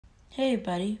Hey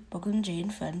everybody, welcome to Jay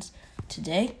and Friends.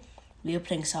 Today, we are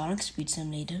playing Sonic Speed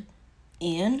Simulator,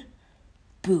 and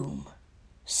boom,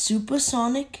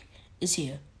 Supersonic is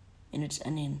here, and it's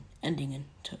ending in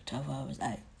 12 hours.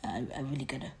 I really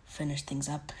gotta finish things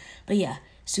up, but yeah,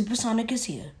 Supersonic is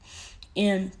here,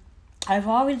 and I've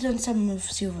already done some of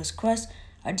Silver's quests.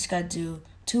 I just gotta do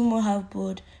 2 more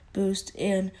hoverboard boost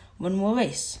and 1 more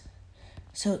race.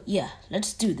 So yeah,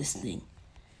 let's do this thing.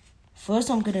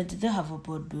 First, I'm gonna do the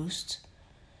hoverboard boost.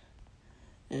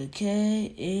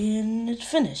 Okay, and it's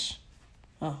finished.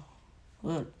 Oh,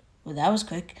 well, that was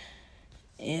quick.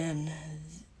 And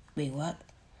wait, what?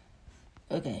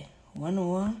 Okay, 1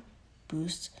 more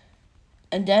boost,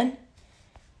 and then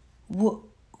we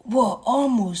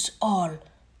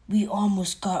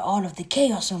almost got all of the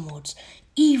Chaos Emeralds,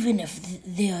 even if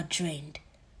they are drained.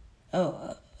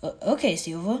 Oh, okay,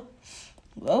 Silver.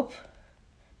 Well,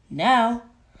 now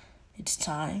it's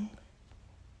time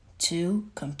to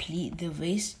complete the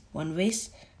race, 1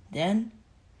 race. Then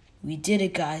we did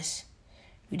it, guys.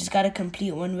 We just gotta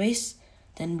complete 1 race,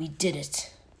 then we did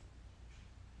it.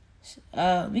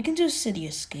 We can do City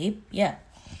Escape, yeah.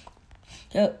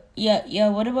 Yeah,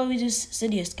 what about we do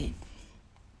City Escape?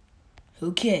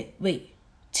 Okay, wait,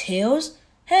 Tails?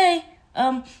 Hey,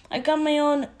 I got my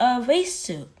own, race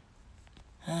suit.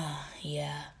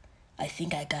 Yeah, I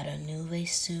think I got a new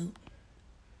race suit.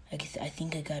 I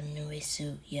think I got a new race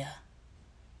suit, yeah.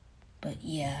 But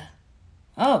yeah.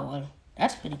 Oh, well,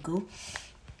 that's pretty cool.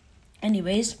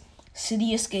 Anyways,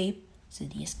 City Escape,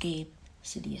 City Escape,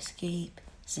 City Escape,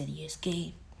 City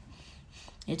Escape.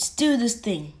 Let's do this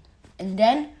thing. And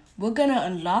then we're gonna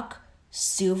unlock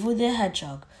Silver the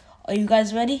Hedgehog. Are you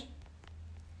guys ready?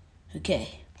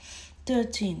 Okay.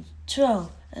 13,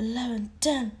 12, 11,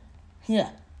 10. Yeah.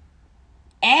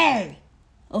 Hey!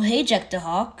 Oh, hey, Jack the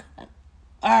Hawk.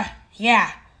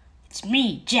 Yeah. It's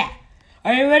me, Jack.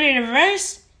 Are you ready to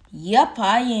race? Yup,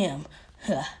 I am.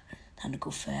 Time to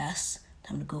go fast.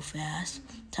 Time to go fast.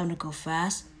 Time to go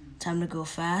fast. Time to go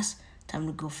fast. Time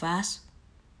to go fast.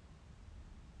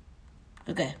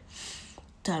 Okay.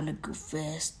 Time to go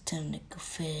fast. Time to go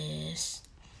fast.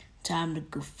 Time to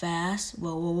go fast.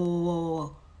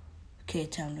 Whoa. Okay,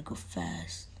 time to go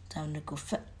fast. Time to go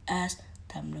fast.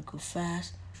 Time to go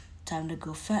fast. Time to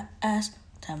go fast.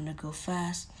 Time to go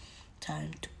fast.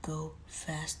 Time to go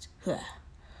fast.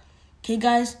 Okay,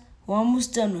 guys, we're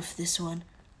almost done with this one.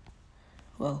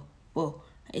 Whoa.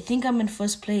 I think I'm in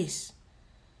first place.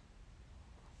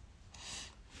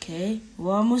 Okay,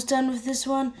 we're almost done with this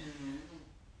one.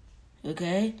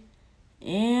 Okay,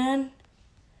 and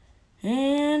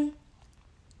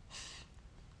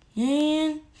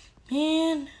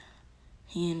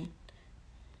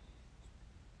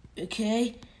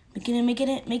okay,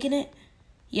 making it.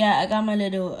 Yeah, I got my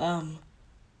little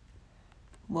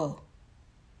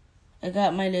I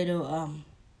got my little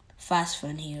fast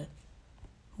friend here.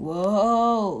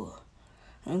 Whoa,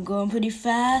 I'm going pretty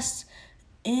fast,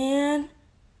 and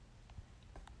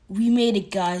we made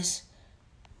it, guys.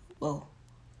 Whoa,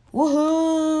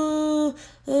 woohoo!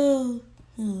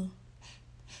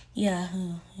 Yeah.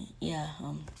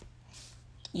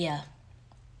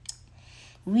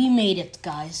 We made it,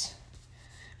 guys.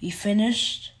 We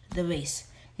finished the race.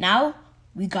 Now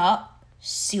we got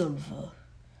Silver.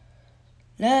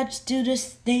 Let's do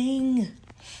this thing.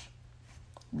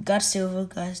 We got Silver,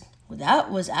 guys. Well,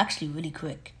 that was actually really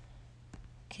quick.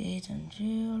 Okay,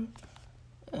 Tanjil.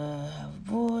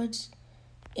 Boards.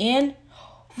 And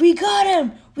we got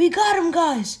him! We got him,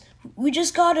 guys! We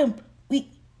just got him.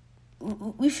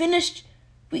 We finished.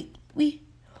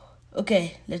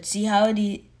 Okay, let's see how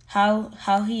he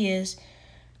is.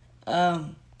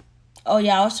 Oh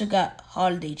yeah, I also got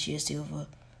Holiday Cheer Silver.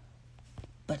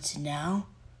 But now,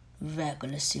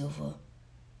 regular Silver.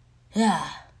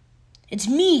 It's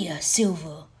me,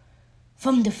 Silver,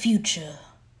 from the future.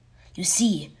 You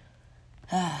see.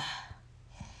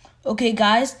 Okay,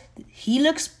 guys, he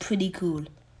looks pretty cool.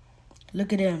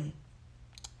 Look at him.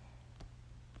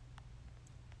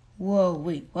 Whoa,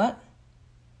 wait, what?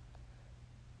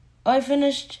 Oh, I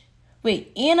finished.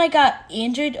 Wait, and I got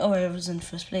Android. Oh, I was in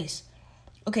first place.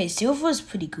 Okay, Silver's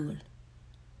pretty cool.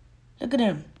 Look at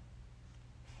him.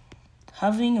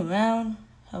 Hovering around.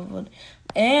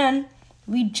 And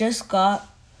we just got,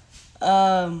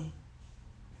 where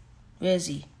is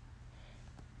he?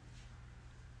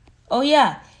 Oh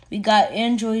yeah, we got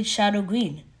Android Shadow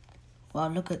Green. Wow,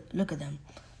 look at them.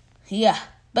 Yeah,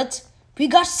 but we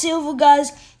got Silver,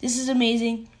 guys. This is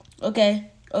amazing.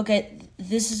 Okay,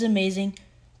 this is amazing.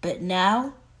 But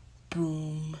now,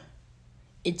 boom,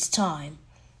 it's time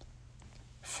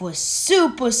for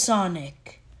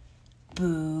Supersonic.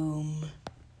 Boom.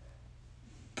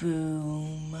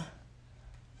 Boom.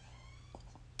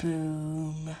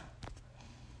 Boom.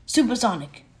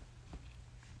 Supersonic.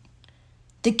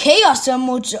 The Chaos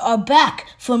Emeralds are back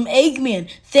from Eggman.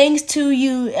 Thanks to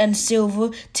you and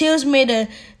Silver, Tails made a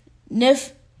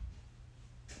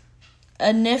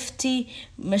nifty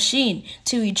machine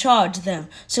to recharge them.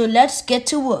 So let's get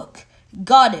to work.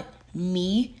 Got it.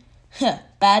 Me?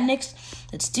 Badniks?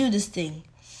 Let's do this thing.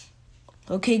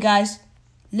 Okay, guys.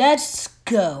 Let's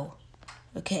go.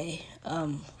 Okay,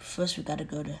 first we gotta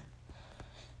go to...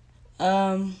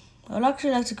 I'd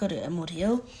actually like to go to Emerald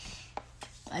Hill.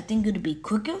 I think it'd be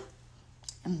quicker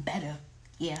and better.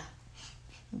 Yeah.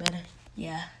 Better.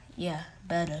 Yeah,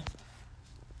 better.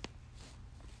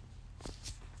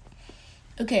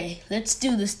 Okay, let's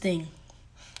do this thing.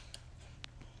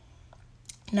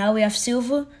 Now we have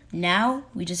Silver. Now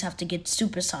we just have to get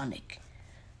Supersonic.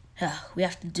 We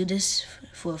have to do this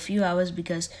for a few hours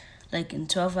because, like, in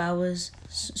 12 hours,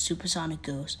 Supersonic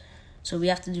goes. So we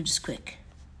have to do this quick.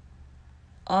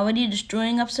 Already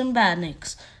destroying up some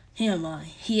badniks. Here am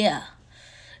I. Yeah.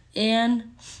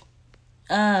 And,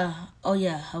 oh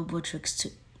yeah, hoverboard tricks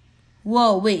too.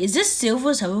 Whoa, wait, is this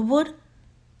Silver's hoverboard?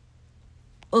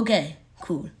 Okay,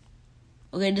 cool.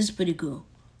 Okay, this is pretty cool.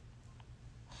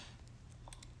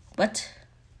 What?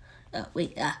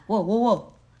 Wait,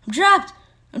 whoa. I'm trapped.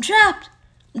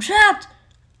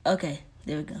 Okay,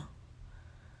 there we go.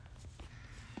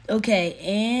 Okay,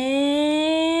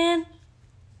 and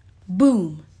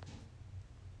boom.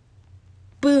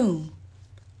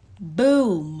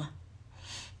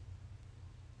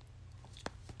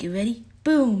 Get ready?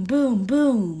 Boom.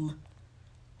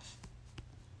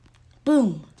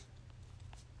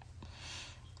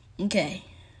 Okay.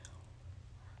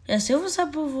 Yeah, Silver's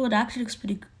hoverboard actually looks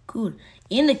pretty cool.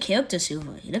 And the character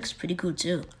Silver, he looks pretty cool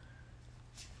too.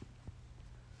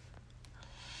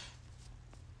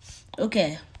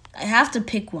 Okay, I have to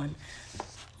pick one.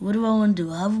 What do I want to do?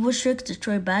 Hoverboard tricks,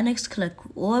 destroy badniks, collect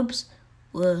orbs,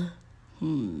 or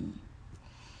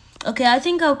Okay, I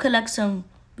think I'll collect some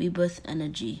rebirth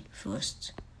energy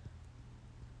first.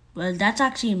 Well, that's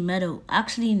actually metal.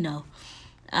 Actually, no.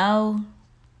 I'll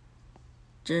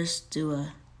just do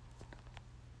a...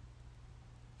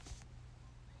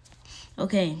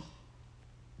 Okay.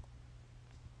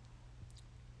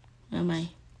 Where am I?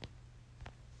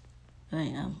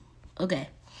 Right, okay.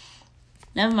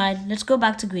 Never mind. Let's go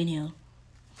back to Green Hill.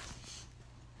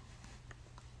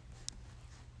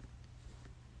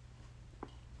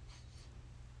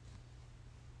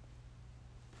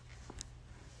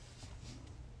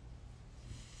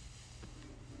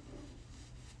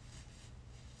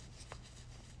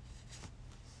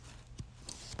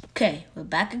 Okay, we're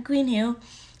back at Green Hill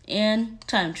and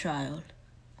time trial.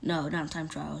 No, not time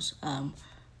trials.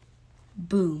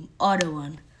 Boom, auto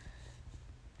one.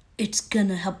 It's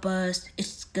gonna help us.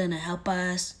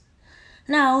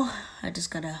 Now, I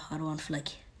just gotta auto one for like...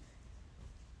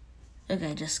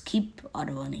 Okay, just keep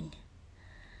auto running.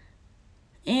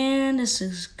 And this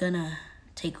is gonna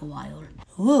take a while.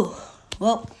 Woo,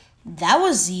 well, that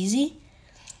was easy.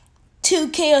 2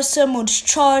 Chaos Emeralds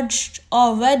charged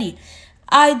already.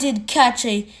 I did catch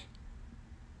a...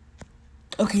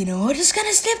 Okay, no, we're just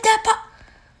gonna snip that pop.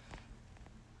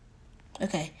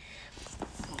 Okay.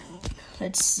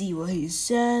 Let's see what he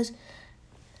says.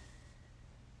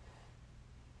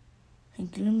 A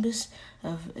glimpse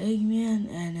of Eggman,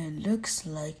 and it looks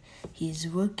like he's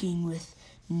working with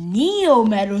Neo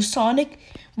Metal Sonic.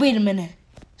 Wait a minute.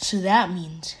 So that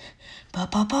means...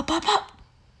 Pop.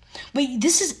 Wait,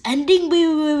 this is ending?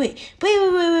 Wait.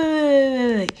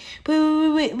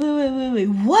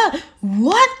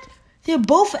 What? They're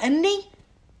both ending?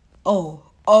 Oh,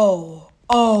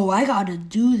 I gotta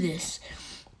do this.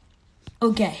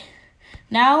 Okay,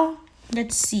 now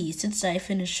let's see. Since I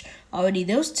finished already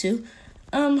those two,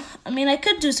 I mean, I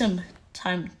could do some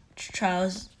time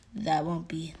trials. That won't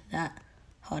be that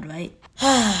hard, right?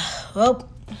 Well,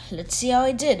 let's see how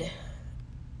I did.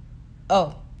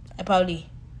 Oh,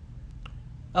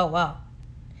 wow.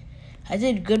 I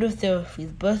did good with the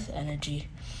rebirth energy.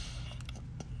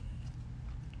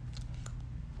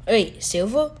 Wait,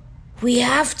 Silver? We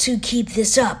have to keep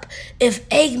this up. If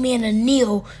Eggman and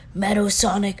Neo Metal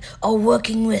Sonic are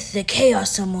working with the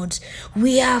Chaos Emeralds,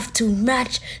 we have to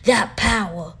match that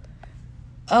power.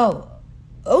 Oh,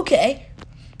 okay.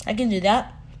 I can do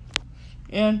that.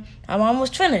 And I'm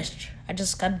almost finished. I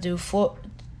just gotta do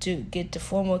get the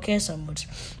 4 more Chaos Emeralds.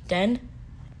 Then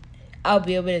I'll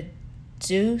be able to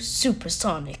do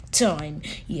Supersonic time.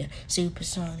 Yeah,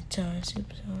 Supersonic time.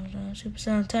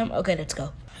 Okay, let's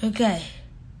go. Okay,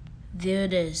 there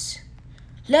it is.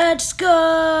 Let's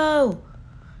go!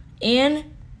 And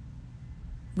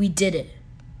we did it.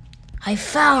 I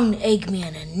found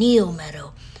Eggman and Neo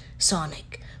Metal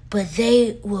Sonic, but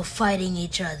they were fighting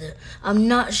each other. I'm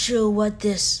not sure what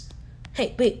this...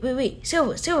 Hey, wait,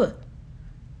 Silver.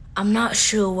 I'm not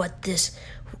sure what this...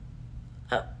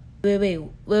 Wait,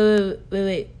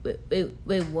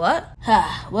 what?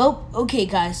 Well, okay,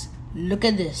 guys. Look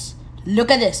at this.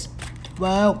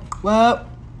 Whoa.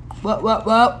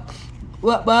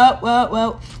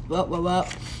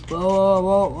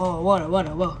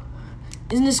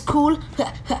 Isn't this cool?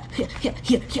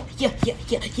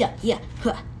 Yeah.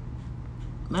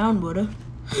 Mound water.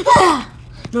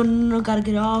 No, gotta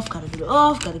get off.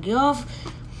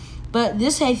 But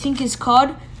this, I think, is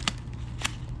called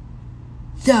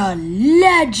The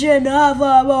Legend of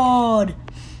Award.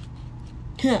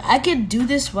 I can do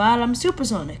this while I'm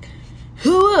supersonic.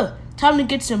 Time to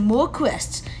get some more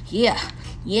quests. Yeah.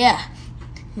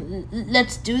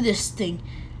 Let's do this thing.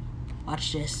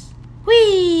 Watch this.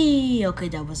 Whee! Okay,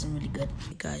 that wasn't really good.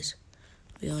 Hey guys,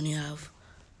 we only have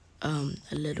a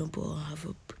little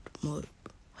more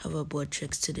hoverboard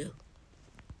tricks to do.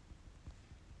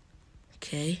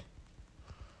 Okay.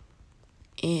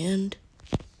 And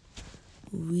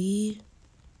we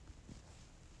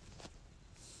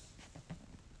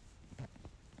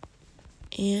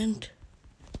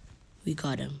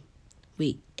got him.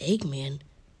 Wait, Eggman?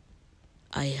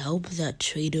 I help that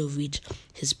trader reach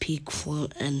his peak form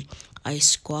and I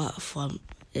squat from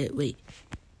it. Wait,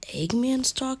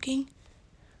 Eggman's talking?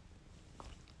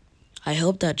 I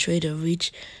help that trader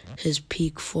reach his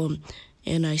peak form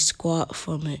and I squat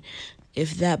from it.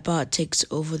 If that bot takes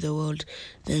over the world,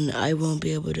 then I won't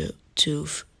be able to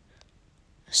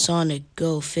Sonic,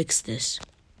 go fix this.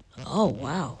 Oh,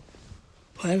 wow.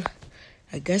 Well,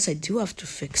 I guess I do have to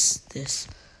fix this.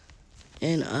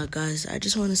 And guys, I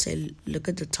just want to say, look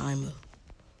at the timer.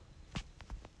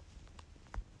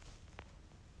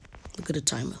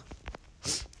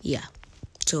 Yeah,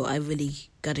 so I really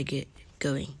gotta get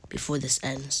going before this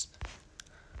ends.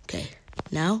 Okay,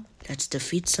 now let's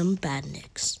defeat some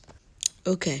badniks.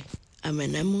 Okay, I'm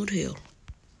in Emerald Hill.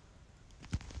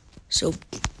 So,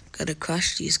 gotta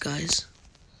crush these guys.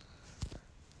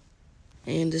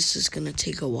 And this is gonna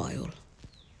take a while.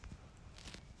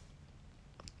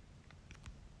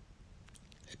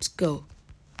 Let's go.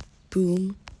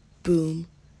 Boom,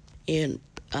 and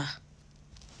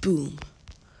boom.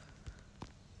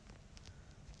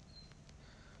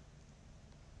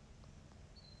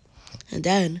 And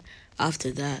then,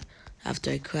 after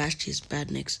I crash these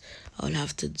badniks, I'll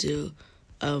have to do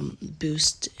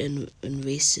boost in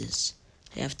races.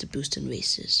 I have to boost in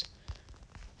races.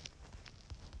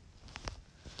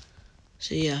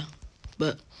 So yeah,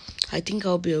 but I think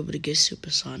I'll be able to get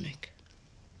supersonic.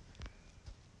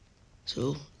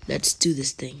 So let's do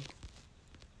this thing.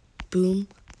 Boom.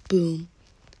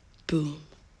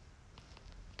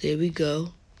 There we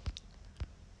go.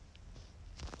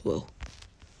 Whoa.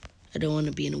 I don't want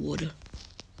to be in the water.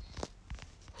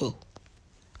 Whoa.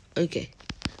 Okay.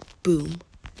 Boom.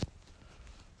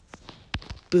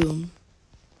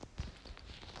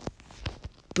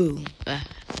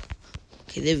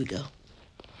 Okay, there we go.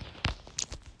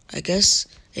 I guess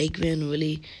Eggman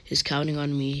really is counting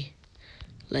on me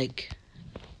like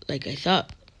I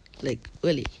thought. Like,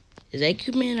 really, is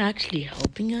Eggman actually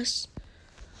helping us?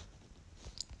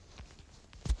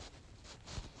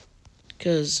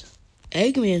 Because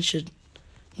Eggman should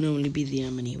normally be the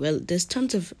enemy. Well, there's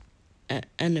tons of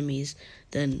enemies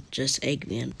than just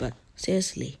Eggman, but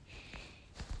seriously,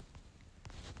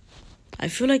 I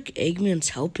feel like Eggman's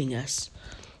helping us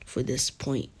for this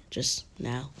point just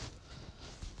now.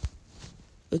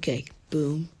 Okay,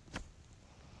 boom.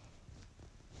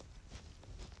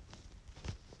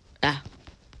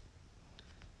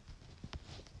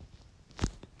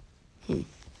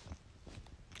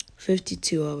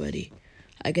 52 already.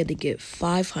 I gotta get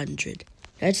 500.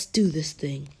 Let's do this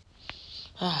thing.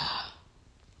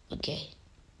 Okay.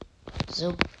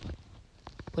 So,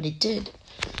 what it did,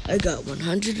 I got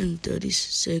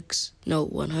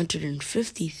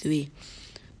 153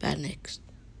 badniks.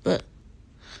 But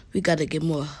we gotta get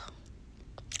more.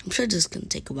 I'm sure this is gonna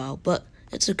take a while, but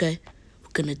it's okay. We're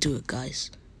gonna do it,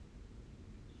 guys.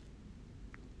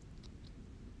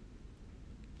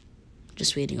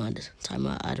 Just waiting on the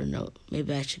timer. I don't know.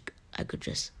 Maybe I could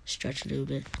just stretch a little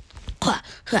bit.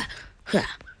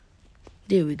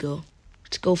 There we go.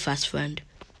 Let's go, fast friend.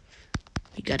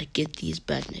 We gotta get these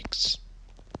badniks.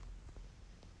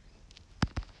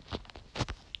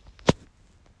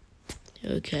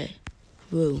 Okay.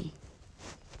 Boom.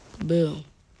 There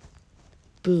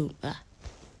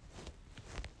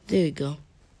we go.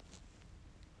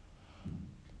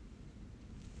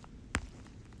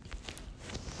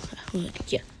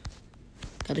 Yeah.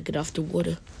 Gotta get off the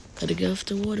water. Gotta get off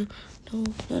the water. No,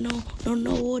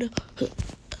 water.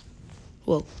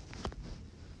 Whoa.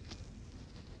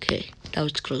 Okay, that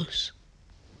was close.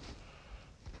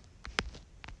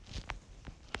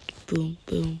 Boom,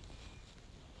 boom.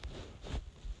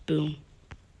 Boom.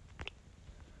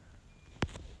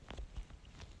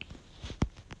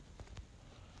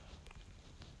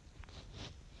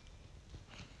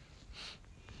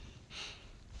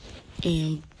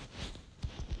 And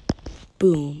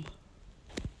boom.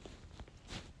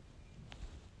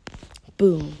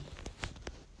 Boom.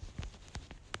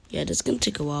 Yeah, that's gonna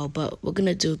take a while, but we're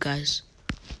gonna do it, guys.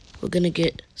 We're gonna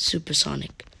get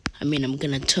supersonic. I mean, I'm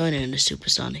gonna turn it into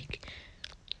supersonic.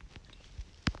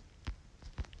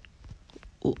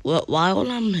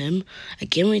 While I'm him, I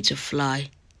can't wait to fly.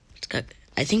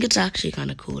 I think it's actually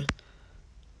kind of cool.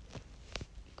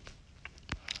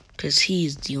 Because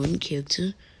he's the only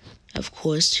character, of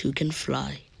course, who can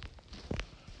fly.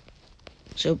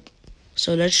 So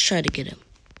let's try to get him.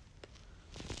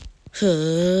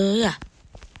 Yeah.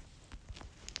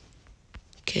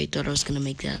 Okay, thought I was gonna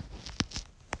make that.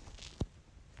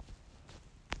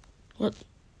 What?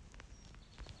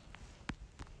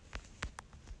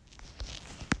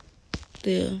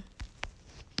 There.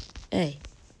 Hey.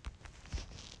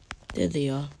 There they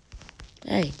are.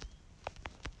 Hey.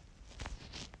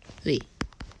 Wait.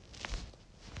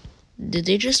 Did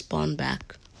they just spawn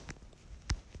back?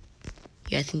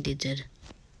 Yeah, I think they did.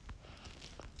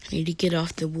 I need to get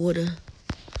off the water.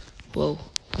 Whoa.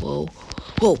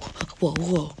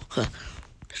 Huh.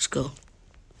 Let's go.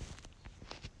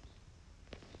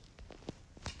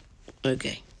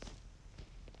 Okay.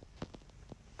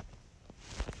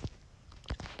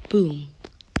 Boom.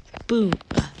 Boom.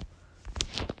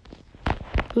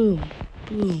 Boom.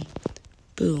 Boom.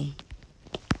 Boom.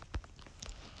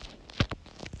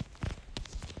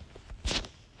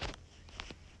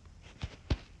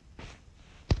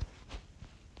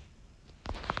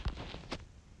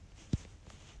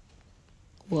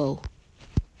 Whoa.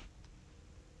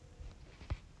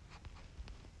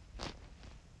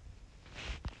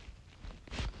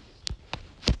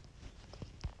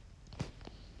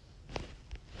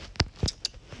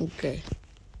 Okay.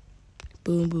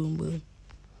 Boom, boom, boom.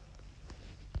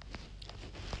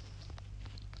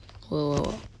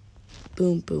 Whoa.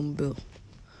 Boom, boom, boom.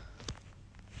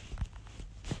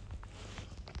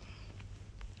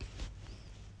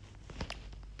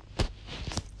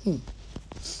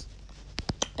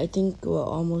 I think we're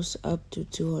almost up to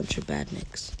 200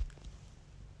 badniks.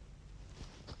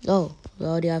 Oh, we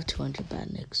already have 200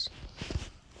 badniks.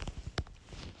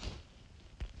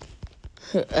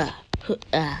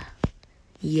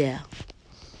 Yeah.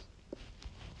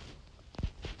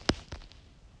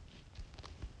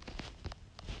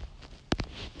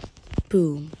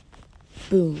 Boom.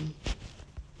 Boom.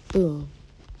 Boom.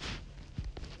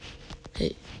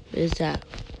 Hey, where's that?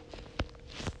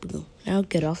 Boom. Now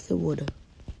get off the water.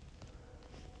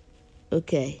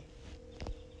 Okay.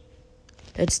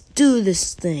 Let's do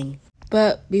this thing.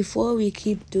 But before we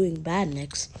keep doing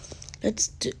badniks,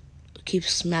 keep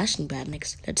smashing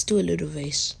badniks. Let's do a little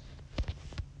race.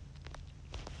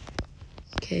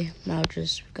 Okay, now we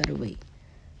gotta wait.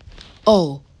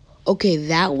 Oh, okay,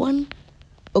 that one.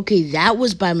 Okay, that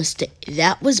was by mistake.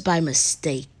 That last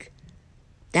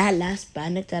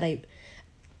badnik that I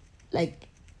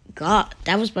got,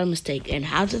 that was by mistake. And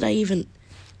how did I even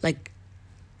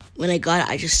when I got it,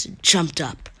 I just jumped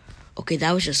up. Okay,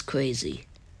 that was just crazy.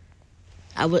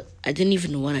 I didn't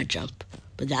even want to jump,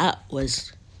 but that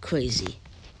was crazy.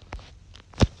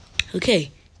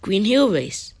 Okay, green hill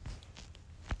race.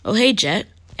 Oh, hey, Jet.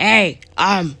 Hey,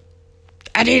 I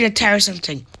need to tell you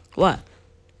something. What?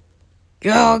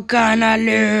 You're gonna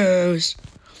lose.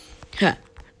 Huh.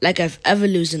 Like I've ever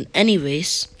lose in any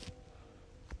race.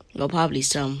 Well, probably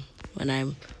some when I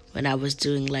was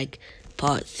doing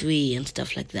part 3 and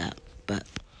stuff like that. But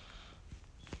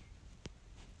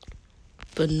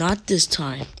not this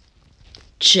time.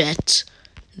 Jet,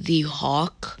 the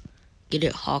hawk. Get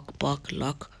it? Hawk, buck,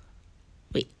 luck.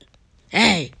 Wait.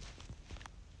 Hey!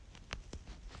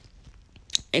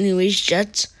 Anyways,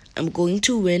 Jet, I'm going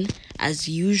to win as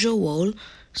usual.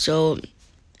 So,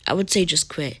 I would say just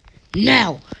quit.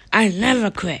 No! I never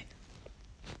quit.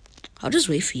 I'll just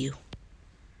wait for you.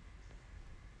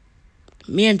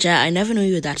 Me and Jet, I never knew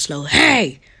you were that slow.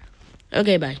 Hey!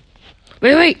 Okay, bye.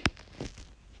 Wait!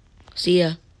 See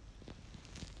ya.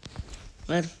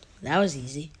 Well, that was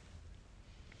easy.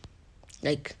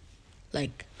 Like,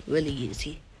 really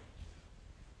easy.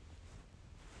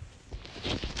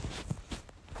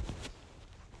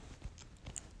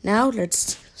 Now,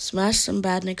 let's smash some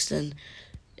badniks and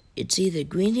It's either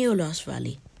Green Hill or Lost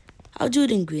Valley. I'll do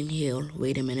it in Green Hill.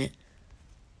 Wait a minute.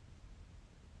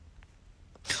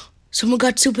 Two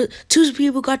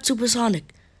people got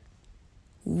supersonic.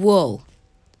 Whoa.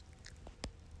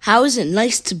 How is it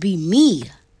nice to be me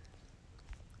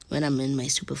when I'm in my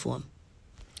super form?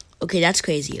 Okay, that's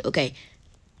crazy. Okay,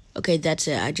 that's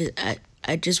it.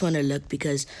 I just want to look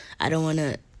because I don't want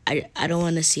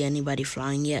to see anybody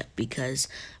flying yet because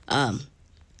I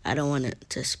don't want it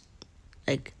to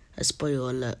like a spoiler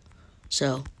alert.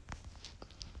 So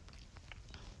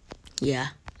yeah,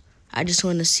 I just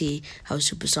want to see how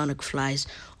supersonic flies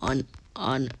on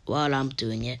while I'm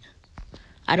doing it.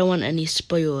 I don't want any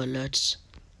spoiler alerts.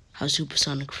 How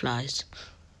supersonic flies.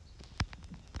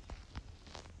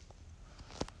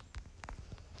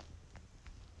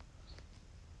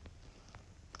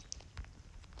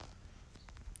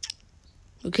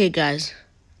 Okay, guys,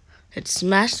 let's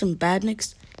smash some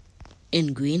badniks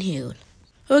in Green Hill.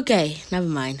 Okay, never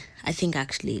mind. I think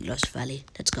actually Lost Valley.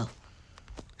 Let's go.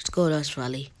 Let's go Lost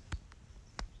Valley.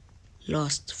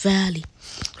 Lost Valley.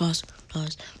 Lost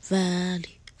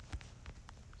Valley.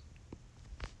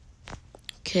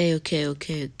 Okay.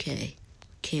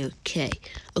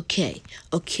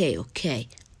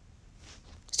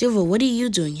 Silver, what are you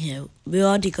doing here? We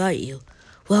already got you.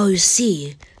 Well, you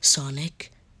see,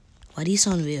 Sonic. Why do you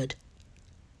sound weird?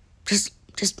 Just...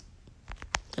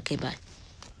 Okay, bye.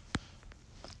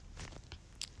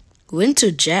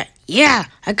 Winter Jet? Yeah,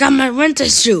 I got my winter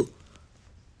suit.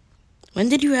 When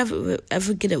did you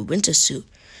ever get a winter suit?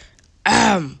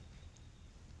 I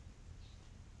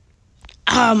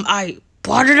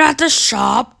bought it at the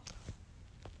shop.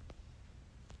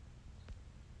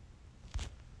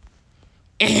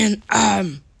 And,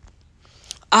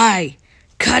 I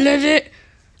colored it.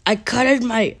 I colored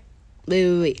my...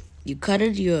 Wait. You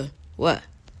colored your... What?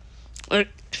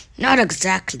 Not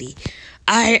exactly.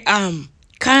 I,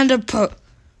 kind of put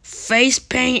face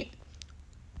paint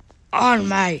on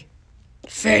my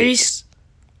face.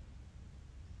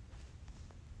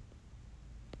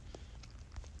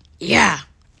 Yeah.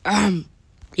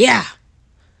 Yeah.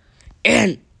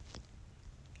 And,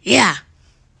 yeah.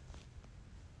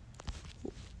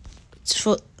 It's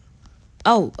for...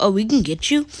 Oh, we can get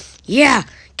you? Yeah,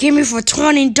 give me for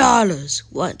 $20.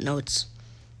 What? No, it's...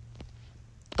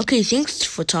 Okay, thanks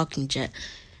for talking, Jet.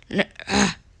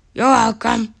 You're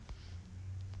welcome.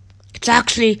 It's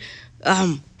actually,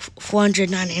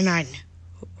 499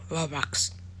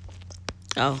 Robux.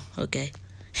 Oh, okay.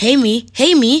 Hey, me.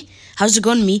 How's it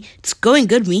going, me? It's going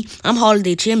good, me. I'm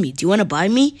Holiday Cheer, me. Do you want to buy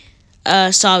me?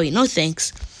 Sorry, no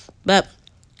thanks. But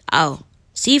I'll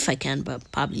see if I can, but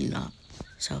probably not.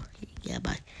 So, yeah,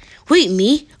 bye. Wait,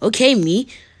 me. Okay, me.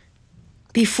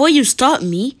 Before you start,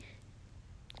 me.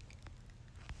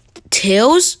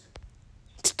 Tails?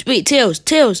 Wait, Tails.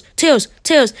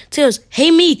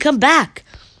 Hey, me, come back.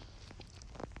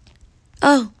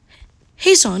 Oh,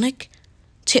 hey, Sonic.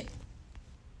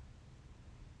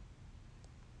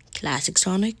 Classic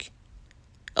Sonic.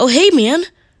 Oh, hey, man.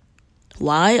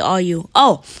 Why are you...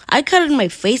 Oh, I colored my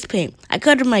face paint. I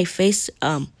colored my face,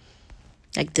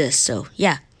 like this, so,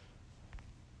 yeah.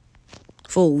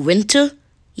 For winter?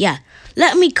 Yeah.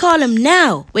 Let me call him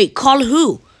now. Wait, call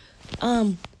who?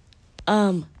 I'm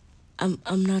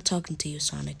not talking to you,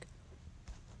 Sonic.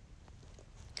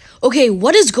 Okay,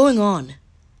 what is going on?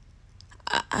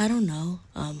 I don't know.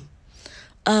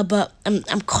 But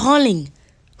I'm calling.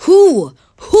 Who?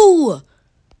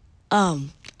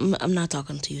 I'm not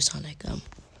talking to you, Sonic.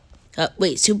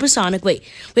 Wait, Supersonic.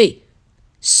 Wait.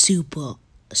 Super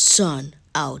Sun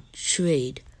out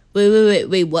trade.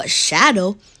 Wait, what?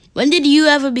 Shadow? When did you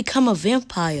ever become a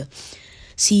vampire?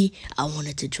 See, I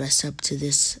wanted to dress up to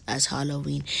this as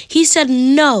Halloween. He said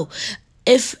no.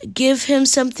 If give him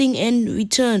something in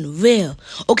return, real.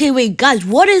 Okay, wait, guys,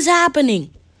 what is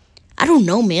happening? I don't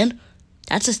know, man.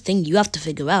 That's a thing you have to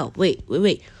figure out. Wait,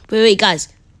 guys.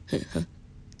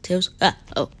 Tails?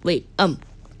 Wait,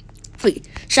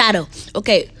 Shadow.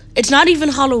 Okay, it's not even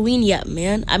Halloween yet,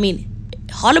 man. I mean,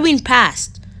 Halloween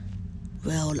passed.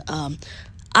 Well,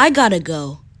 I gotta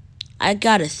go. I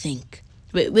gotta think.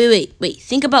 Wait.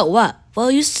 Think about what? Well,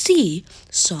 you see,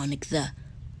 Sonic the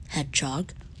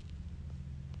Hedgehog.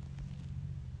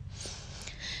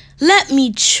 Let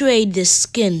me trade this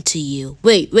skin to you.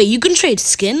 Wait, you can trade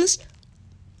skins?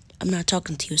 I'm not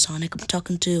talking to you, Sonic. I'm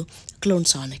talking to Clone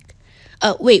Sonic.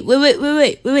 Wait.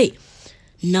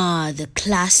 Nah, the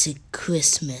classic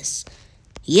Christmas.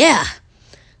 Yeah.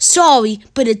 Sorry,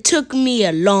 but it took me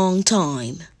a long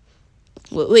time.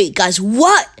 Wait, guys,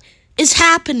 what is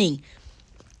happening?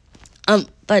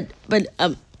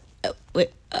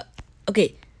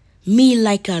 Okay. Me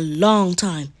like a long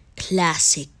time.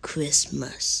 classic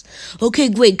Christmas. Okay,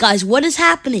 wait, guys, what is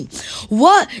happening?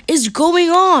 What is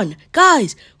going on?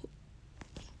 Guys,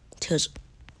 Tails,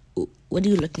 what are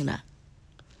you looking at?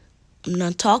 I'm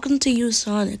not talking to you,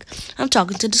 Sonic. I'm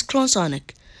talking to this clone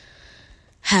Sonic.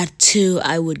 Had to,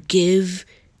 I would give...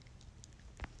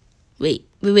 Wait,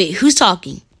 who's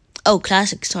talking? Oh,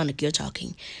 classic Sonic, you're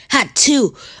talking. Had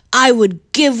to, I would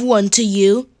give one to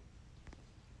you.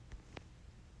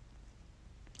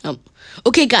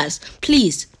 Okay, guys,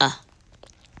 please, I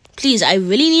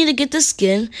really need to get the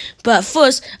skin, but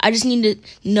first, I just need to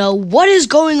know what is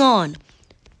going on.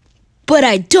 But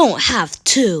I don't have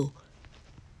to.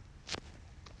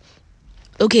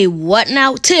 Okay, what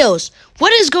now? Tails,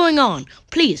 what is going on?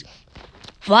 Please.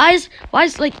 Why is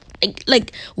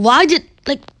why,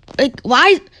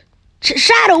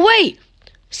 Shadow, wait.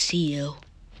 See you.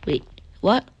 Wait,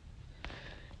 what?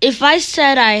 If I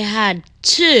said I had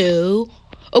two,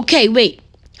 okay, wait,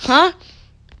 huh?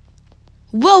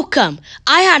 Welcome,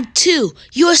 I had two.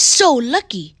 You're so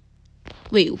lucky.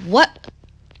 Wait, what?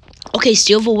 Okay,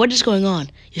 Silver, what is going on?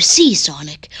 You see,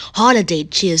 Sonic, holiday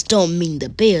cheers don't mean the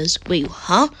bears. Wait,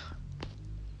 huh?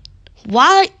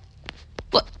 Why?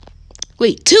 What?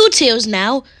 Wait, two tails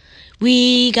now.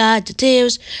 We got the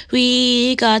tails.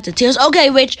 We got the tails. Okay,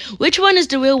 which one is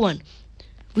the real one?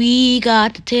 We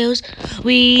got the tails.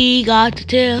 We got the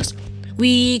tails.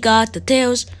 We got the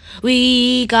tails.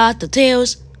 We got the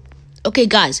tails. Okay,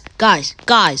 guys.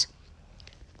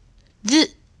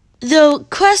 The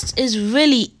quest is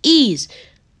really easy.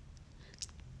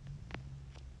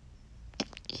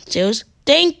 Tails,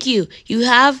 thank you. You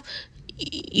have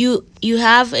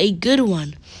a good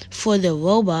one for the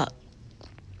robot.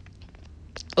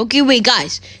 Okay, wait,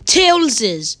 guys.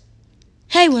 Tails's.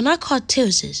 Hey, we're not called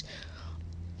Tails's.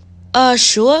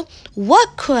 Sure.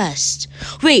 What quest?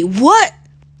 Wait, what?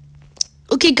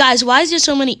 Okay, guys, why is there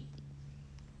so many?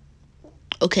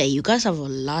 Okay, you guys have a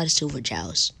lot of silver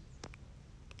chows.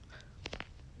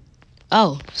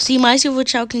 Oh, see, my silver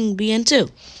chow can be in too.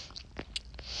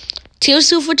 Tails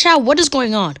silver chow, what is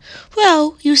going on?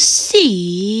 Well, you see,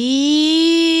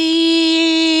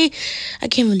 I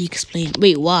can't really explain.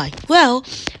 Wait, why? Well,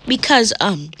 because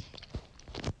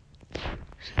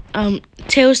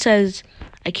Tails says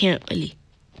I can't really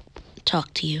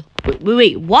talk to you.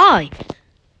 Wait, why?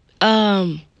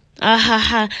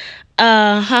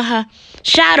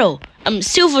 Shadow,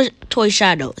 silver toy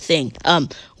Shadow thing.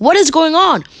 What is going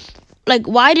on? Like,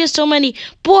 why there's so many?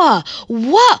 Bruh,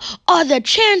 what are the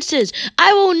chances?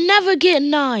 I will never get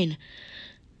 9.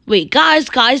 Wait, guys,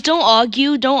 don't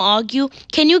argue.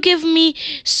 Can you give me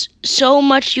so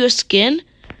much your skin?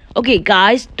 Okay,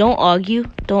 guys, don't argue.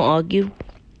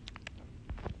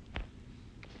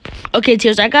 Okay,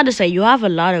 Tails, I gotta say, you have a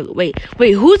lot of... Wait,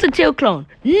 who's the Tail clone?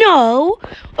 No!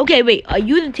 Okay, wait, are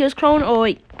you the Tails clone? Or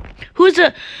wait, who's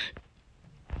the...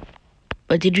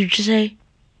 What did you just say?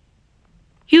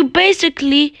 You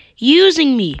basically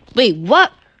using me. Wait,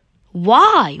 what?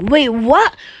 Why? Wait,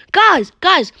 what? Guys,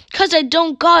 because I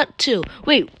don't got to.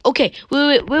 Wait, okay,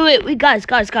 wait, guys.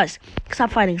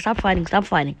 Stop fighting.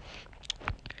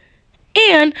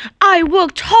 And I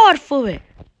worked hard for it.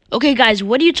 Okay, guys,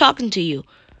 what are you talking to you?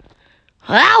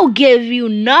 I'll give you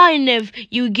 9 if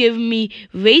you give me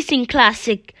racing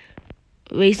classic.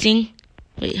 Racing?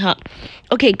 Wait, huh?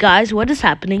 Okay, guys, what is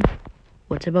happening?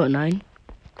 What's about 9?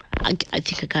 I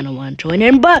think I kind of want to join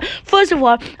in, but first of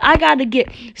all, I gotta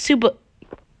get super...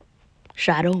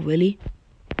 Shadow, really?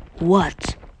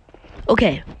 What?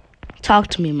 Okay, talk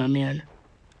to me, my man.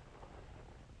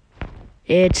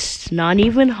 It's not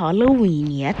even Halloween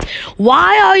yet.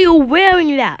 Why are you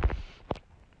wearing that?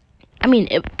 I mean,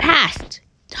 it passed.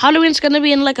 Halloween's gonna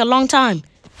be in like a long time.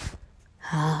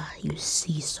 You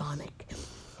see, Sonic.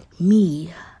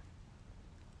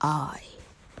 I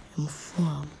am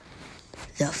from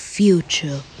the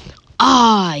future.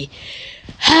 I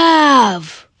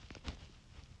have...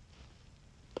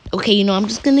 Okay, you know, I'm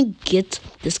just gonna get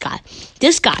this guy,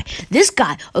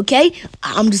 okay?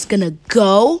 I'm just gonna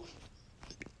go.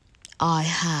 I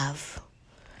have...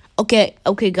 Okay,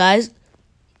 guys.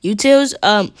 You twos,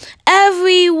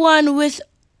 everyone with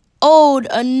owed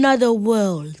another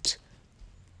world.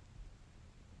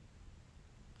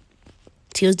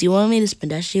 Tails, do you want me to spin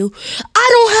that shoe? I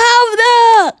don't have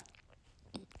that!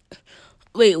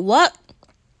 Wait, what?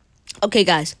 Okay,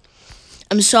 guys.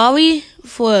 I'm sorry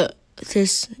for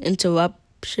this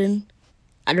interruption.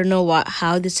 I don't know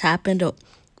how this happened. Oh,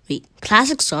 wait,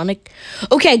 classic Sonic.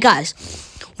 Okay, guys.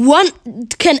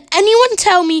 Can anyone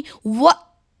tell me what...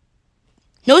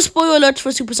 No spoiler alerts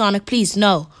for Supersonic, please,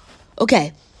 no.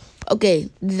 Okay,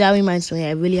 that reminds me,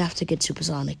 I really have to get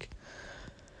Supersonic.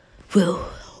 Well,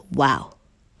 Wow.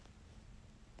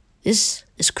 This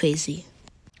is crazy.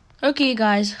 Okay,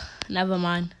 guys. Never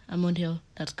mind. Emerald Hill.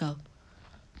 Let's go.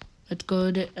 Let's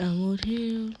go to Emerald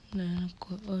Hill. Let's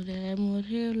go to Emerald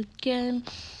Hill again.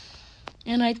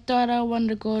 And I thought I wanted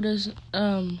to go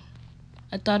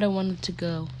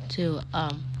to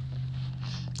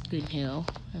Green Hill.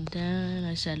 And then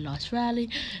I said Lost Valley.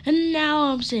 And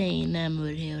now I'm saying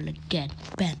Emerald Hill again.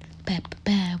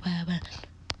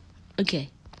 Okay.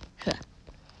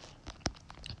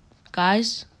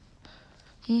 Guys,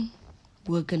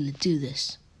 we're gonna do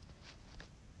this.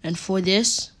 And for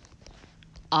this,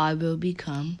 I will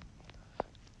become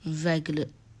regular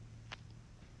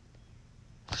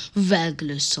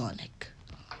Sonic.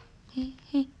 We're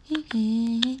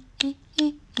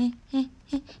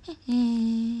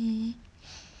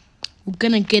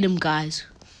gonna get him, guys.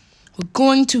 We're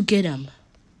going to get him.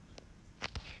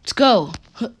 Let's go.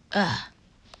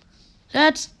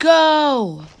 Let's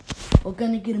go. We're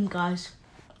gonna get him, guys.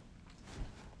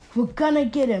 We're gonna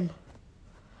get him.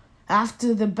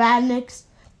 After the Badniks,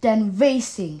 then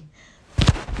racing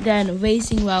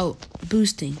while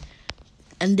boosting.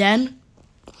 And then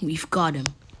we've got him.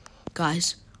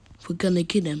 Guys, we're gonna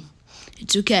get him.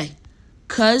 It's okay.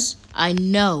 'Cause I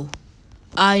know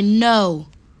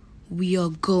we are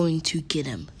going to get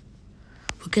him.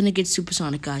 We're gonna get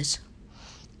Supersonic, guys.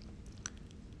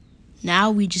 Now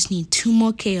we just need 2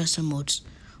 more Chaos Emotes.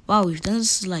 Wow, we've done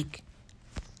this like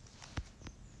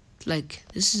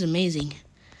this is amazing.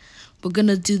 We're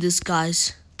gonna do this,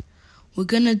 guys. We're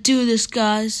gonna do this,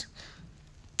 guys.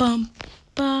 Bum,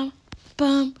 bum,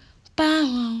 bum,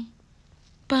 bum,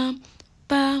 bum,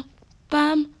 bum,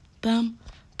 bum, bum,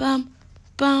 bum,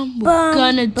 bum. We're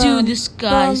gonna do this,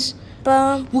 guys.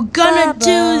 We're gonna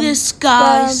do this,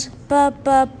 guys. I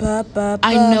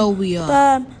know we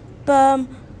are.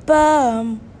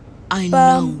 I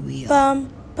know we are.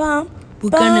 We're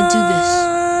gonna do this.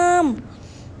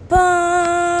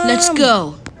 Let's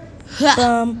go. Ha.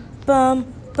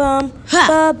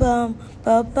 Ha.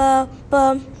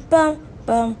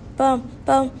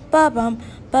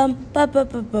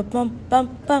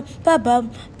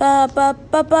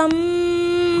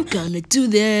 We're gonna do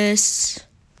this.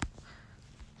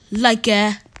 Like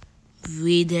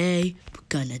every day. We're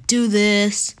gonna do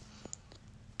this.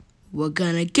 We're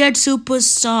gonna get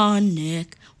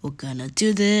Supersonic. We're gonna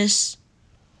do this.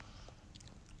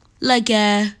 Like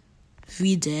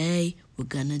every day. We're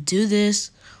gonna do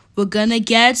this. We're gonna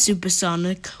get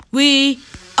Supersonic. We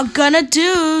are gonna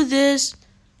do this.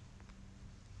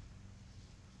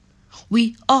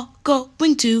 We are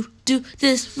going to do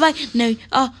this right now. We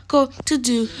are going to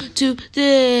do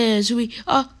this. We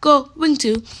are going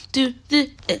to do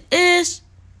this.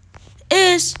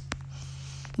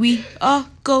 We are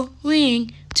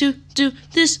going to do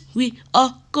this. We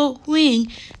are going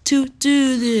to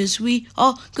do this. We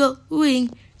are going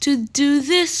to do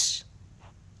this.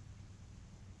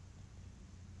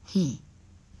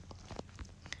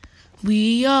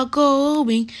 We are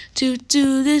going to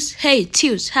do this. Hey,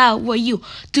 Tears, how are you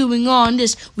doing on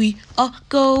this? We are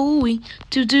going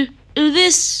to do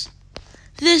this.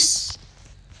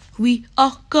 We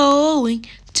are going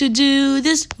to do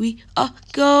this. We are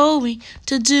going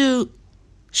to do...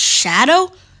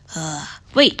 Shadow?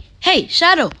 Wait, hey,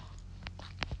 Shadow.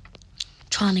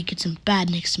 Trying to get some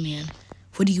Badniks, man.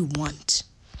 What do you want?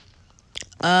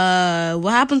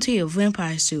 What happened to your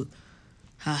vampire suit?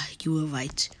 You were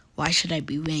right. Why should I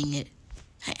be wearing it?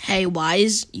 Hey, why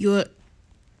is your...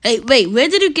 Hey, wait, where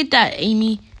did you get that,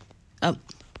 Amy?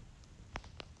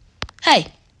 Hey,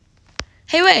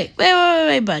 wait,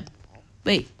 bud.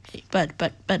 Wait, hey, bud,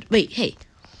 wait, hey.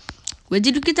 Where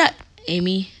did you get that,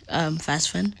 Amy, fast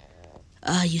friend?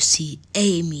 You see,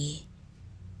 Amy.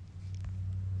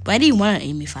 Why do you want an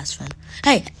Amy fast friend?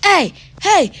 Hey.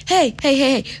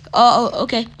 Oh,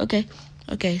 okay,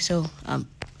 so,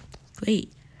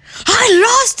 wait. I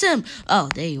lost him! Oh,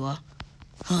 there you are.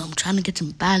 I'm trying to get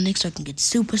some Badniks so I can get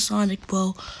Supersonic,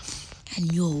 bro.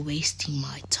 And you're wasting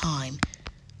my time.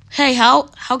 Hey, how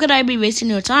could I be wasting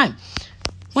your time?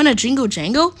 Wanna Jingle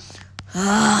Jangle?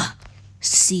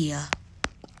 See ya.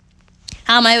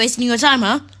 How am I wasting your time,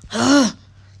 huh?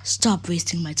 Stop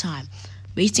wasting my time.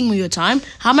 Wasting your time?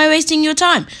 How am I wasting your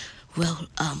time? Well,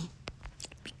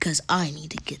 because I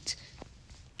need to get...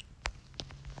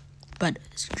 But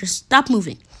just stop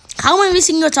moving. How am I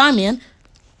wasting your time, man?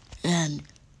 And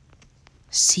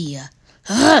see ya.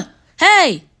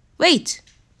 Hey! Wait!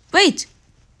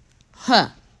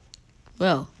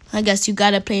 Well, I guess you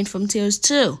got a plane from Tears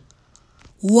too.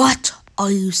 What?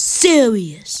 Are you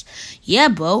serious? Yeah,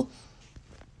 bro.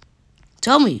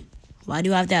 Tell me, why do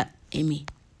you have that Amy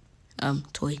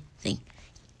toy thing?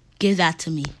 Give that to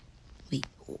me. Wait,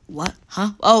 what?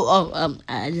 Huh? Oh,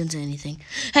 I didn't say anything.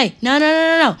 Hey,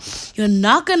 no. You're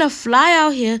not gonna fly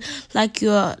out here like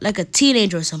you're like a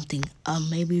teenager or something.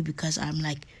 Maybe because I'm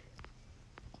like...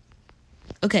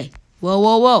 Okay,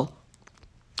 whoa.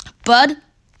 Bud, I'm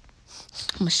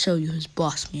gonna show you who's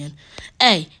boss, man.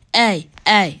 Hey. I'm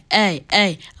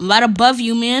right above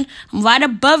you, man. I'm right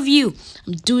above you.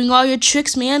 I'm doing all your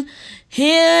tricks, man.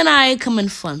 Here and I come in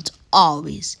front,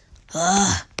 always.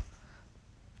 Ugh.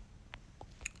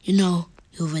 You know,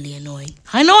 you're really annoying.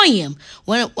 I know I am.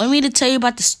 Want me to tell you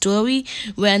about the story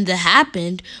when that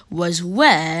happened was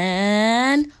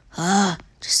when...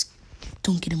 just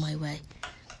don't get in my way.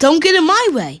 Don't get in my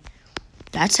way.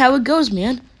 That's how it goes,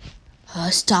 man.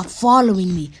 Stop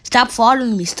following me. Stop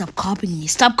copying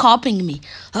me.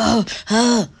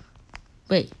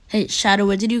 Wait, hey, Shadow,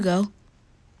 where did you go?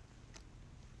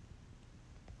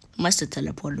 Must have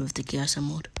teleported with the Chaos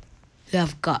Emerald. You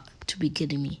have got to be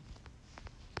kidding me.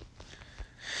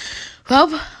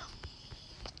 Well,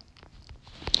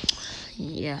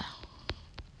 yeah.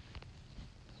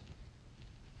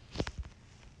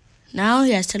 Now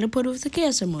he has teleported with the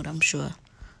Chaos Emerald, I'm sure.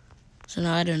 So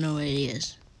now I don't know where he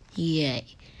is. Yay.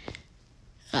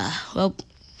 Well,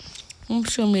 I'm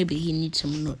sure maybe he needs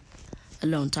some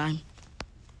alone time.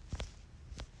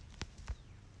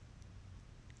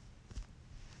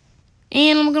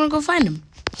 And I'm gonna go find him.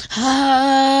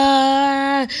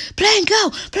 Plane,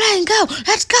 go!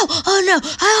 Let's go! Oh no,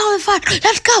 I only find.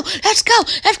 Let's go!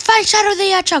 Let's find Shadow the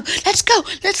Hedgehog. Let's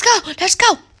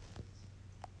go!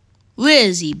 Where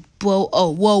is he, bro?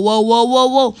 Oh,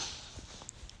 whoa.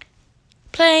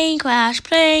 Plane crash.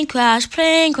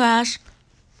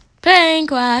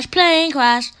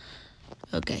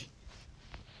 Okay.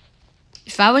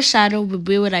 If I was Shadow,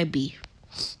 where would I be?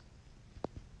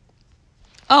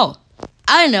 Oh,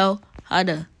 I know how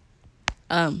to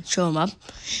show him up.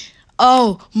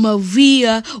 Oh,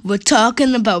 Maria. We're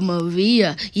talking about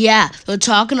Maria. Yeah, we're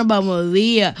talking about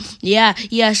Maria. Yeah,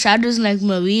 Shadow doesn't like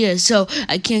Maria, so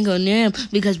I can't go near him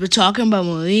because we're talking about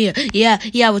Maria.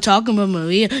 Yeah, we're talking about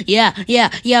Maria. Yeah,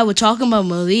 we're talking about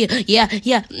Maria. Yeah,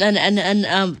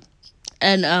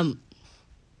 and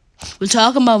we're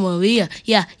talking about Maria.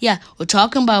 Yeah, we're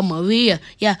talking about Maria.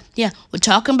 Yeah, we're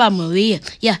talking about Maria.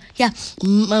 Yeah.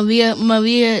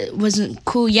 Maria wasn't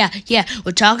cool. Yeah,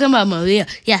 we're talking about Maria.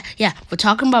 Yeah, we're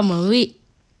talking about Maria.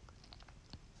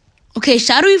 Okay,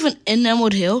 Shadow even in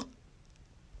Emerald Hill?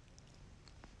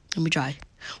 Let me try.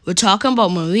 We're talking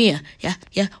about Maria. Yeah,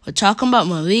 we're talking about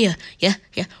Maria. Yeah,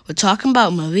 we're talking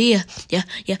about Maria. Yeah,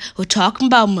 we're talking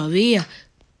about Maria.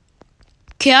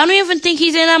 Okay, I don't even think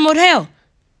he's in Emerald Hill.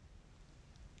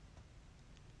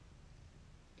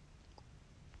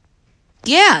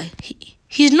 Yeah,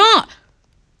 he's not.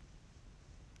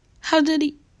 How did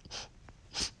he?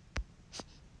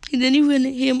 He didn't even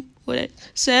hear what I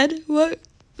said. What?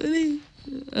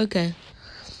 Okay.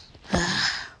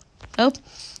 Well,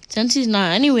 since he's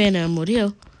not anywhere in Emerald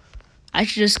Hill, I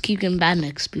should just keep getting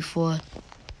Badniks before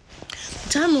the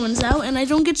time runs out and I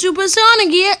don't get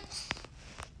supersonic yet.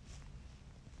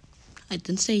 I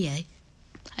didn't say yay.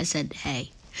 I said hey.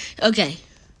 Okay.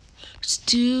 Let's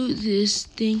do this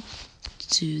thing.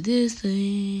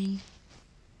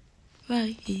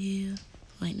 Right here,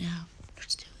 right now.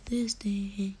 Let's do this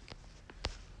thing.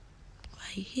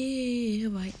 Right here,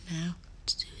 right now.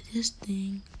 Let's do this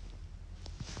thing.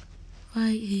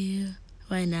 Right here,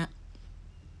 right now.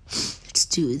 Let's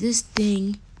do this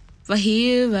thing. Right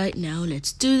here, right now.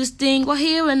 Let's do this thing right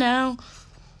here, right now.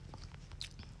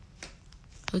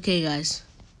 Okay, guys.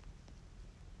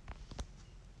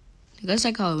 You guys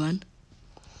like how I run?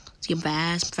 Let's get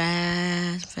fast.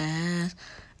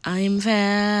 I'm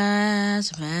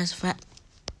fast.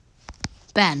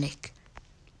 Badnik.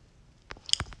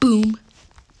 Boom.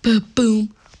 Boom. Boom.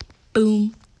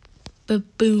 Boom.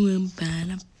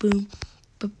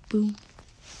 Boom.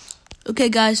 Okay,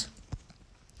 guys.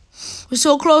 We're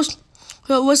so close.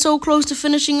 We're so close to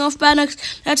finishing off Badniks.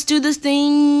 Let's do this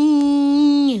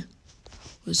thing.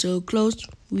 We're so close.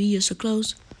 We are so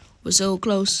close. We're so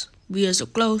close. We are so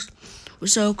close. We're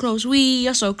so close, we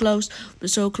are so close. We're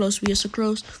so close, we are so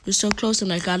close. We're so close,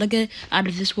 and I gotta get it out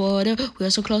of this water. We are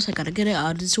so close, I gotta get it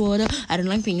out of this water. I don't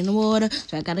like being in the water,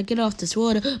 so I gotta get off this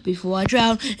water before I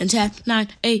drown. And 10, 9,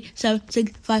 8, 7,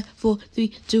 6, 5, 4, 3,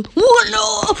 2, 1.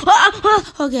 No!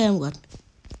 Okay, I'm good.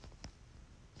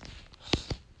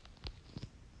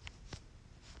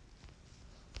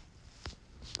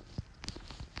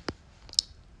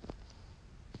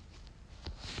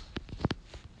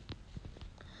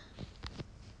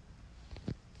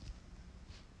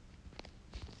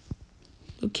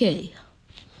 Okay,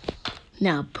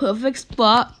 now perfect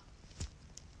spot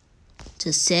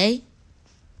to say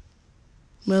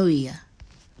Maria.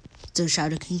 So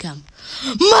Shadow can come.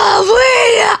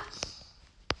 Maria!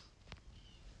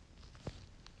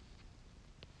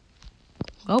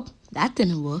 Oh, that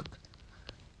didn't work.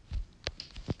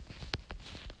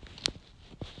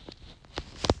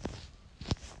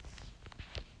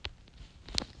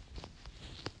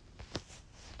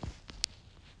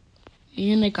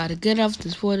 And I gotta get off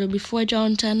this water before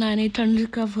John 10, 9, 8, 10,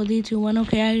 4, 3, 2, 1.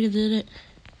 Okay, I did it.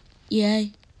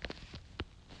 Yay.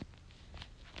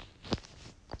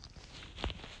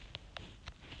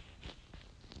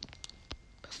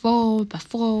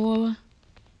 Before.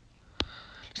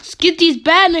 Let's get these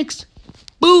badniks.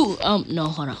 Boom. No,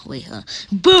 hold on. Wait,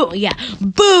 boom. Yeah.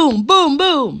 Boom, boom,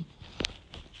 boom.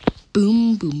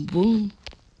 Boom, boom, boom.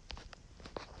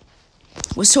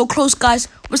 We're so close, guys.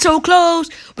 We're so close.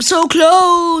 We're so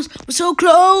close. We're so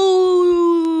close.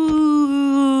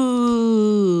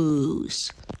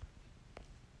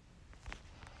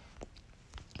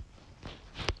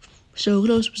 So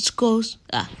close, we're so close.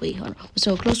 Wait, hold on. We're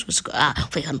so close, we're so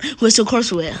wait, hold on. We're so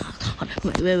close, wait.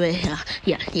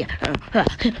 Yeah.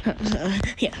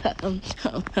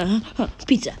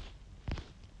 Pizza.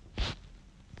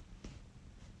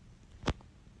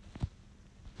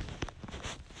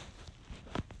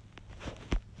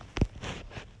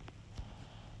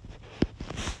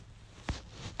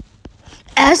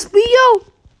 SBO.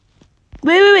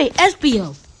 Wait,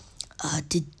 SBO.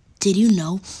 Did you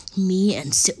know me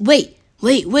and wait,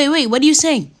 what are you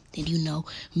saying? Did you know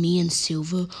me and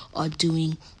Silver are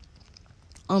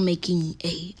making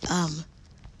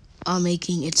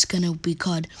it's gonna be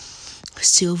called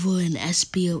Silver and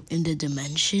SBO in the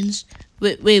Dimensions?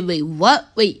 Wait, what?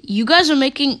 Wait, you guys are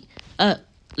making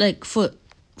like for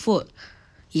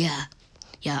yeah,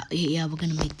 we're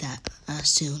gonna make that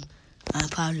soon.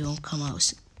 Probably won't come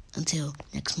out until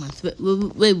next month.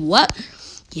 Wait, what?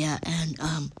 Yeah, and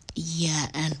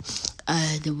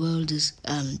the world is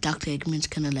Dr. Eggman's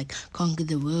gonna like conquer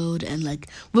the world and like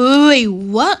wait,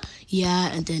 what?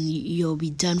 Yeah, and then you'll be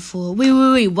done for.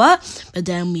 Wait, what? But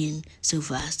then me and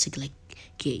Silver has to like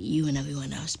get you and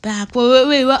everyone else back.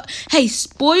 Wait, what? Hey,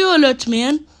 spoiler alert,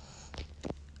 man!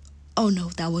 Oh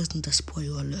no, that wasn't a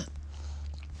spoiler alert.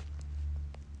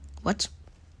 What?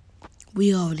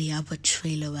 We already have a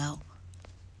trailer out.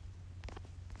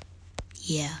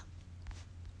 Yeah.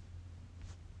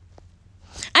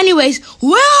 Anyways,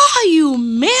 where are you,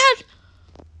 man?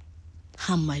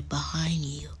 I'm right behind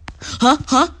you.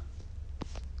 Huh?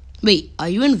 Wait, are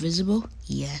you invisible?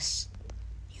 Yes.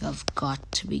 You have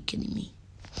got to be kidding me.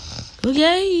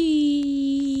 Okay.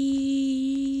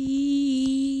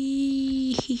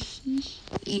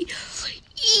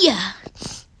 Yeah.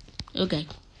 Okay.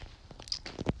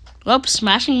 Well,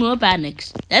 smashing more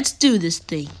badniks. Let's do this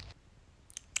thing.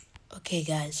 Okay,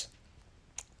 guys.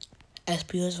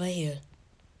 SBO is right here.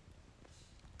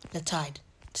 Let's hide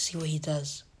to see what he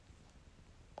does.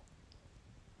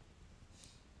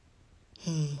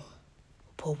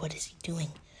 But what is he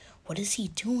doing? What is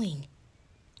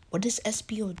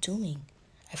SBO doing?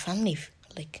 I finally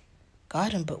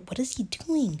got him, but what is he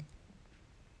doing?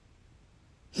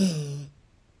 Is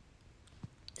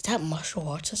that martial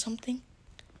arts or something?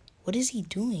 What is he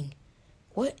doing?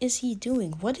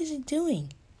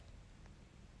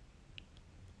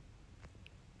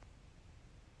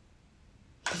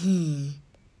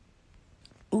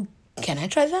 Ooh, can I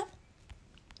try that?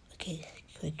 Okay,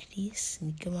 quickly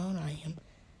sneak around on him.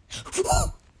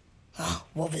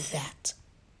 What was that?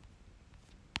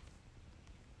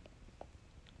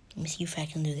 Let me see if I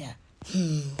can do that.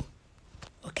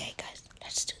 Okay, guys,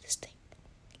 let's do this thing.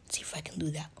 Let's see if I can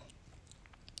do that.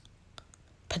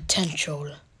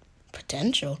 Potential?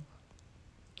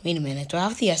 Wait a minute, do I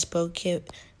have the SBO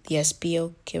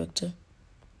character?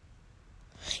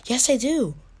 Yes, I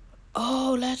do.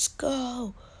 Oh, let's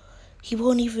go. He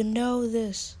won't even know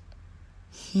this.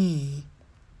 So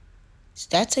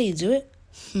that's how you do it?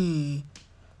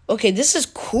 Okay, this is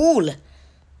cool.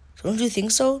 Don't you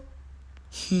think so?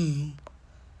 This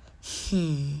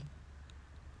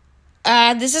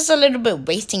is a little bit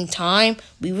wasting time.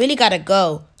 We really gotta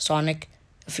go, Sonic.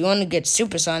 If you want to get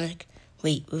supersonic.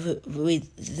 Wait,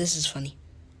 this is funny.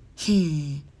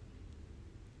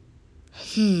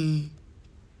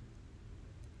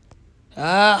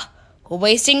 We're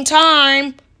wasting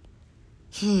time.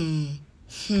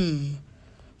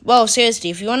 Well,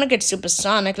 seriously, if you want to get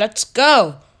supersonic, let's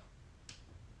go.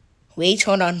 Wait,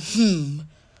 hold on.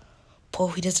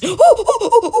 Poor he does.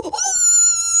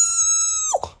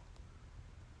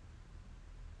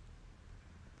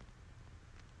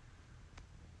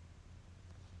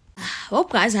 Well,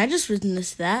 guys, I just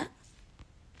witnessed that.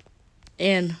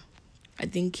 And I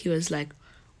think he was like,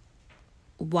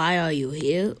 why are you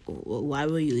here? Why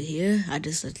were you here? I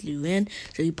just suddenly ran,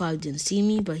 so he probably didn't see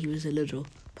me, but he was a little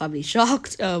probably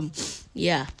shocked.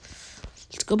 Yeah.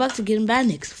 Let's go back to getting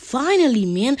Badniks. Finally,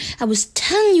 man. I was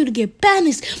telling you to get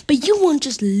Badniks, but you weren't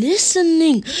just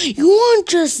listening.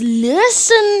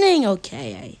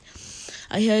 Okay,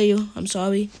 I hear you. I'm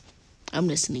sorry. I'm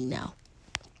listening now.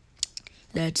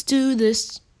 Let's do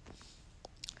this.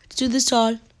 Let's do this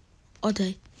all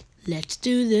day. Let's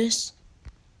do this.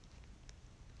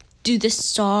 Do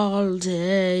this all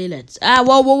day.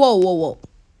 Whoa. Well,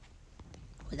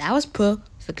 that was pro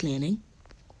for cleaning.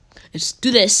 Let's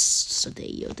do this all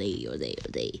day.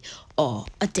 Oh,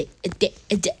 a day.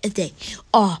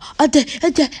 Oh, a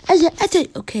day.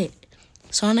 Okay,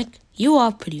 Sonic, you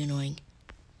are pretty annoying.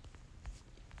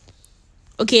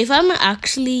 Okay, if I'm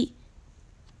actually...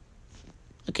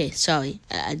 Okay, sorry.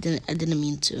 I didn't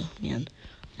mean to, man.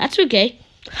 That's okay.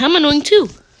 I'm annoying too.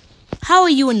 How are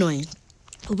you annoying?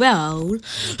 Well...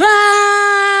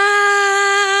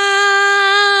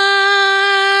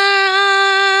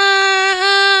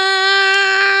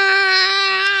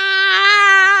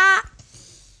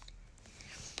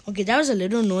 Okay, that was a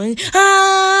little annoying.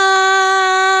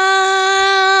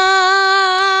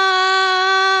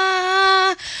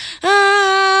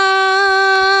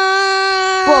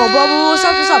 Whoa,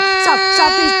 stop, please,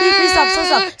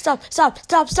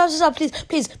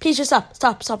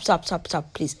 just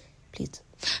stop, please.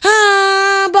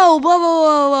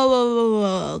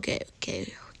 Whoa, okay.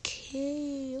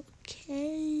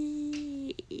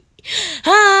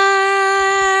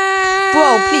 Bro,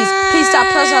 please stop.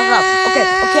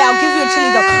 Okay, I'll give you a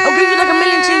chili dog. I'll give you like a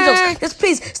million chili dogs. Just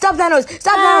please, stop that noise.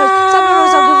 I'll give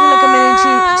you like a million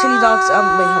chili dogs.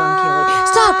 Wait, hold on, Kaylee.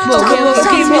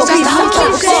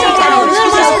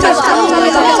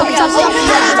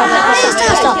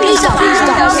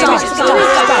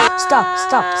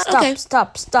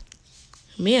 Stop. Stop.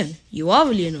 Man, you are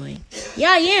really annoying.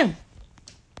 Yeah, I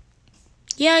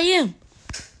am.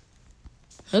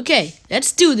 Okay,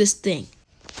 let's do this thing.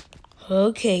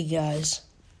 Okay, guys.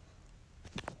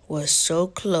 We're so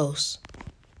close.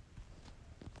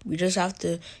 We just have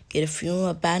to get a few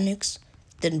more Badniks,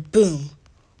 then boom,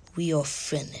 we are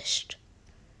finished.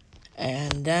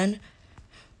 And then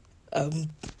a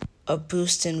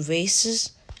boost in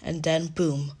races, and then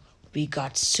boom, we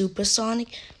got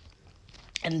Supersonic,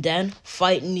 and then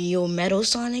fight Neo Metal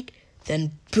Sonic,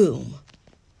 then boom.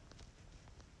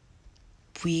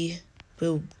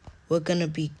 We're gonna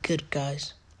be good,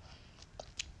 guys.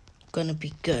 Gonna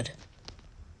be good.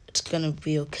 It's gonna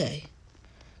be okay.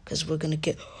 Because we're gonna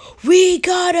get... We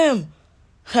got him!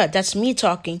 That's me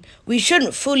talking. We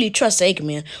shouldn't fully trust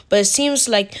Eggman, but it seems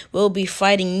like we'll be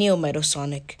fighting Neo Metal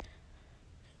Sonic.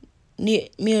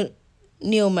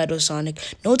 Neo Metal Sonic.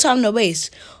 No time to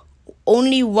waste.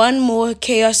 Only one more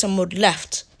Chaos Emerald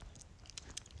left.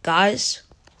 Guys,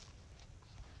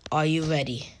 are you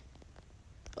ready?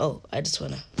 Oh, I just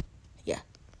wanna... Yeah.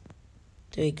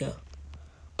 There you go.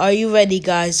 Are you ready,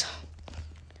 guys?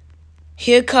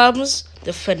 Here comes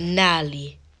the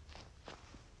finale.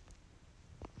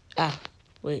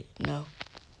 Wait, no.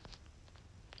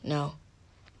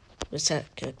 What's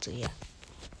that character? Yeah.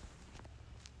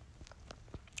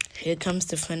 Here comes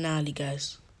the finale,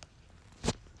 guys.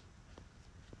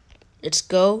 Let's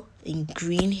go in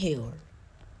Green Hill.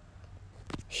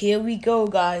 Here we go,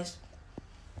 guys.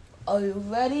 Are you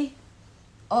ready?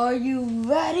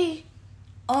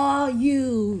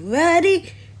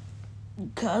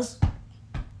 Because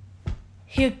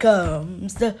here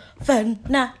comes the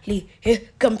finale.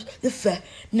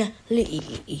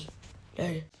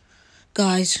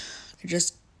 Guys, it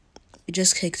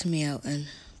just kicked me out and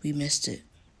we missed it.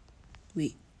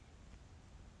 We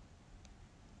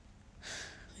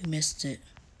missed it.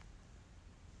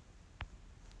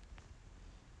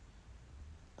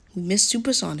 We missed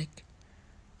Supersonic.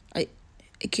 I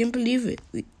can't believe it.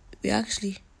 We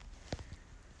actually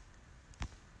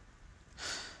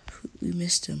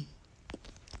missed him.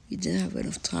 We didn't have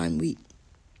enough time. We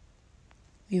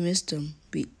missed him.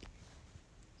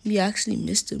 We actually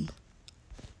missed him.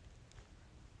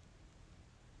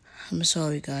 I'm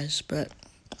sorry, guys, but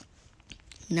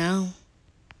now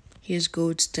here's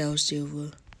Gold Star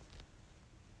Silver.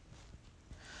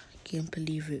 I can't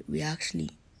believe it. We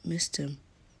actually missed him.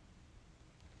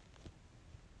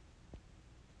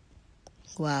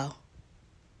 Wow.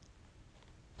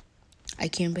 I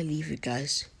can't believe it,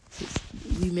 guys.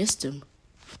 We missed him.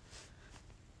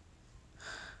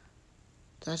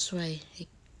 That's why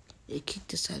it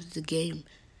kicked us out of the game.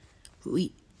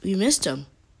 We missed him.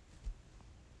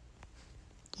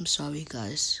 I'm sorry,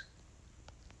 guys.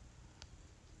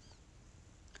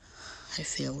 I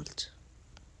failed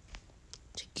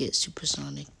to get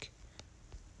Supersonic.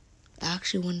 I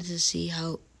actually wanted to see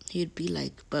how he'd be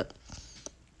like, but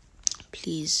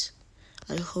please,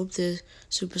 I hope the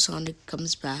Supersonic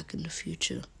comes back in the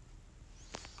future.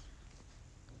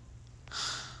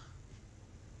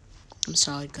 I'm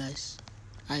sorry, guys.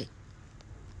 I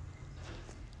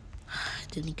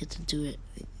didn't get to do it.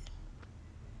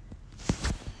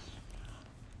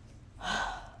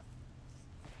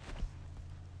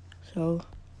 So,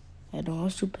 I don't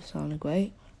have Supersonic,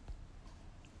 right?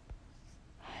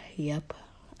 Yep,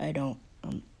 I don't.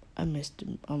 I missed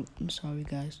him. I'm sorry,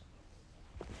 guys.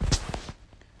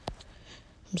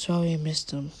 I'm sorry I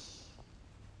missed him.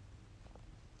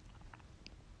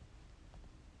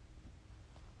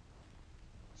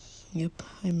 Yep,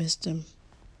 I missed him.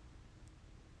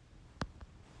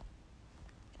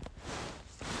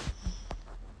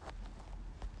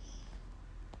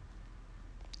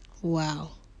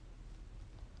 Wow.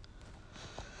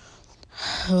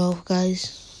 Well,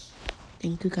 guys,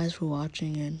 thank you guys for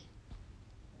watching, and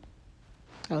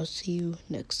I'll see you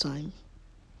next time.